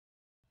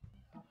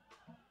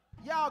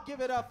Y'all give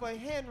it up for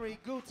Henry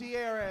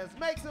Gutierrez.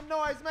 Make some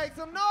noise, make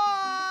some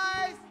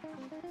noise!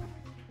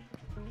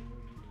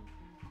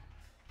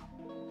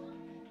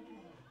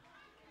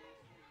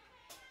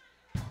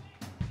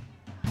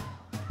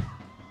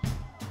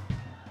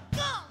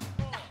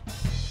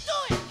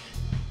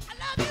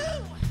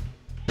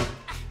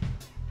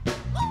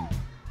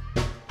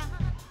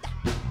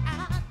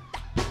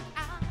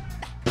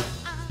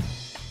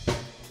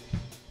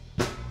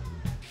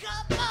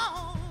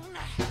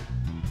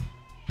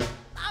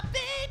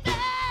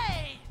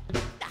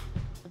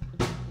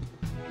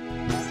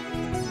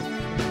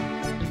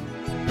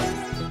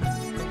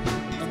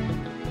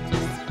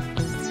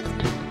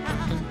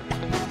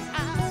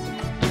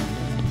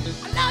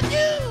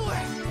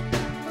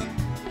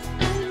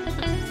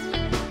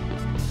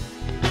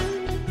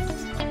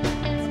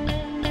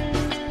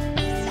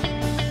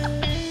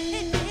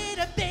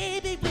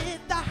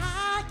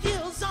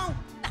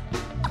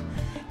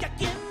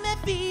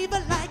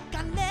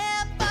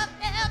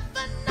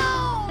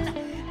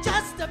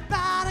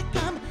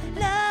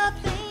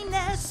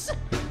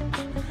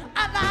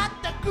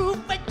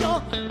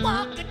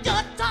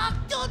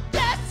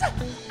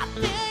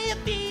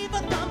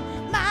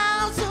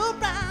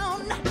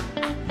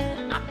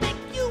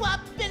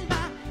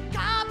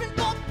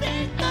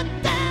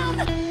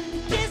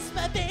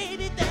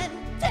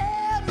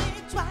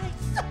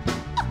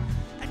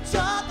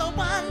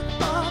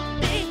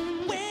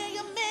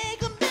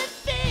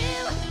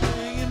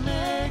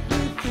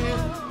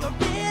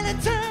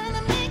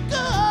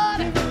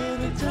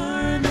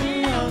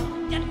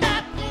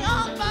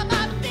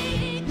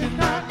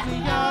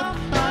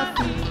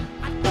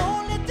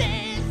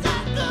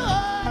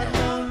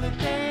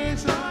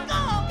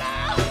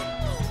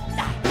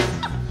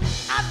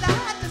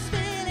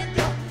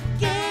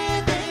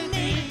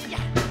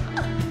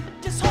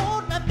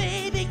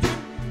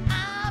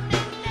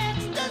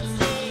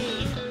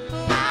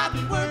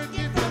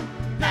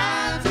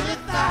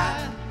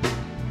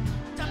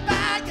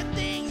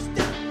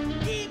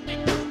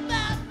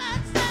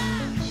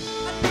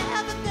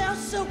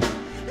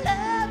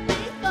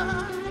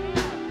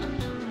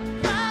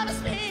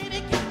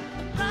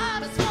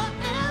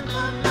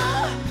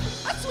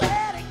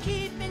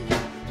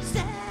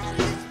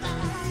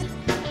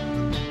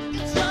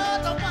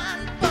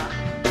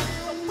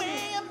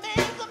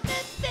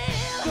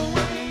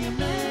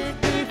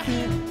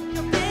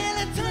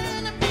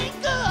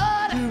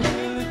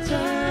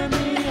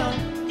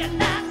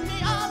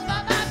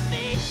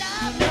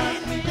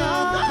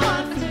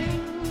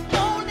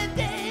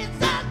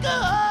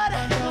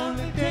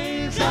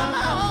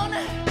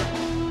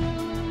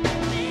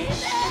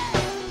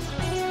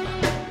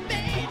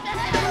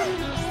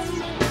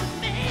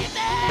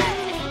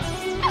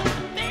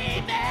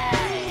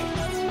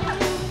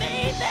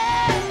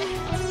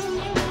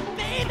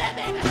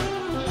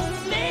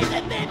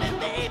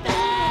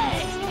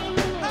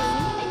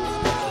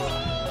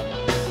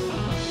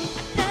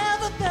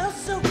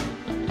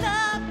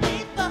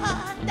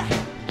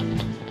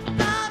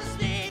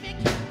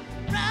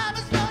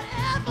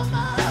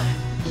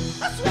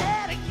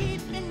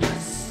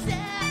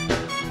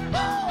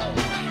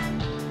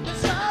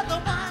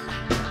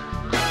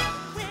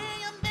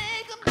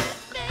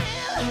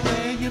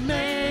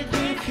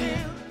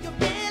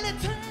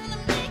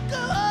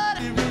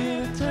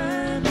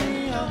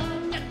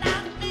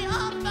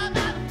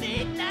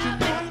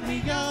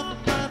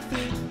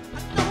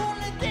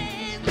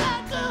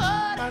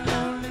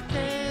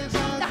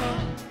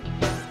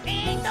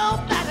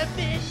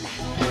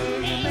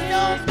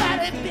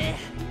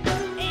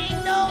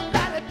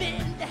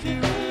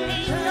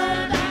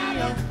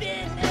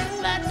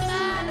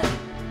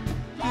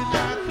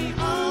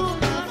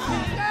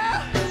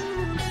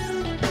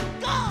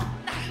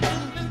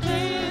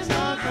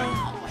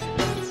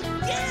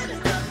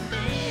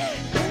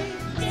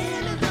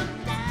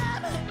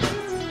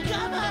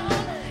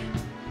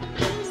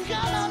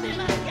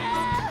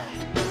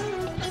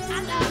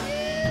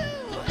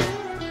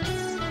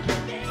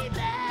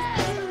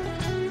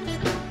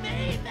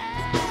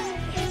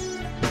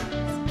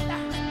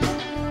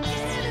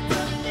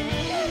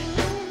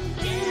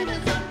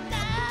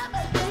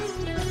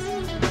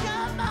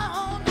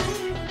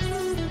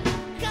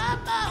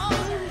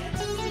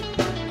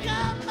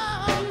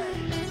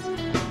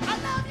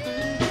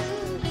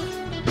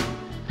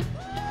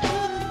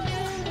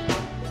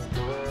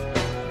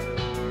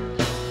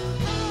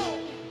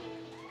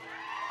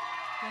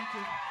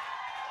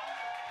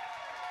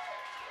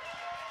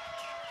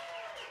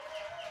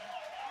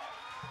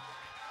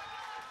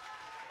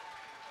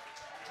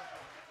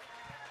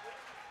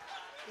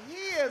 He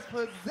is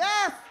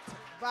possessed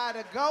by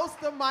the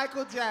ghost of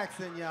Michael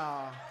Jackson,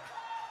 y'all.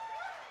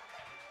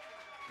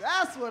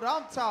 That's what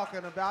I'm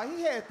talking about.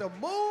 He had the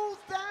moves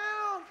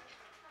down.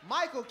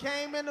 Michael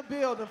came in the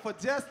building for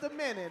just a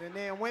minute and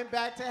then went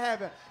back to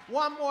heaven.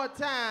 One more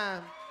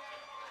time.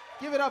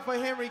 Give it up for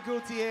Henry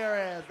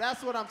Gutierrez.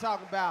 That's what I'm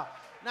talking about.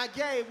 Now,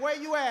 Gabe, where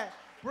you at?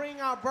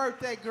 Bring our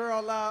birthday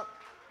girl up.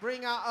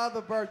 Bring our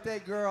other birthday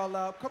girl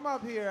up. Come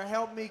up here.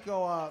 Help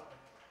Miko up.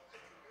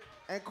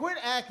 And quit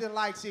acting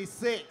like she's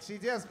sick.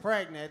 She's just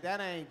pregnant. That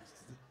ain't.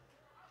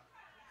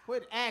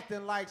 Quit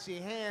acting like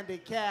she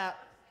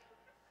handicapped.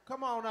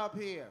 Come on up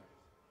here.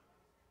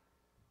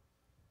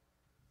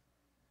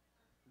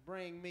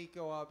 Bring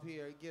Miko up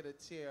here. Get a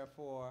chair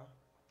for her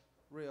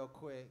real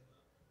quick.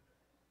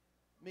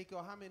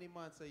 Miko, how many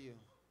months are you?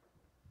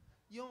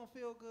 You don't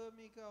feel good,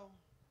 Miko?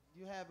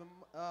 You having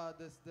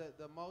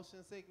the motion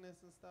sickness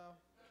and stuff?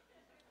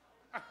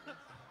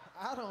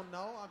 I don't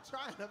know. I'm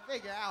trying to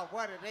figure out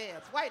what it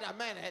is. Wait a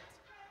minute.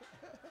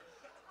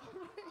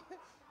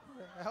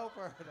 Help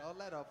her. Don't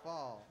let her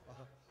fall.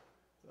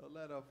 Don't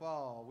let her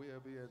fall. We'll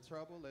be in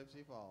trouble if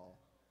she falls.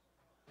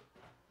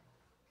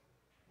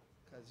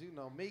 Because you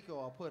know Miko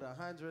will put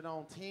 100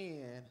 on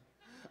 10.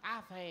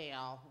 I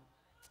fail.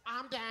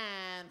 I'm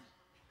done.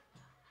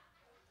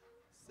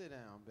 Sit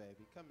down,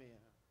 baby. Come here.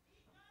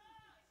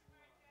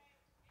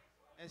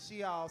 And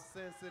she all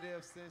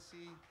sensitive since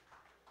she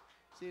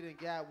done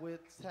got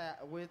with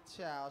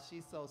child.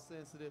 She's so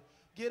sensitive.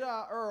 Get her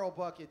an Earl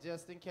bucket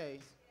just in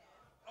case.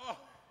 Oh.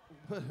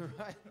 Put it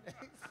right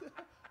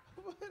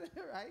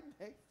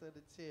next to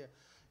the chair.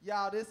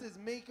 Y'all, this is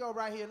Miko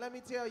right here. Let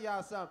me tell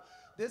y'all something.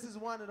 This is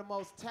one of the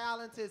most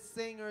talented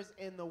singers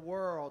in the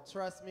world.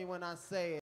 Trust me when I say it.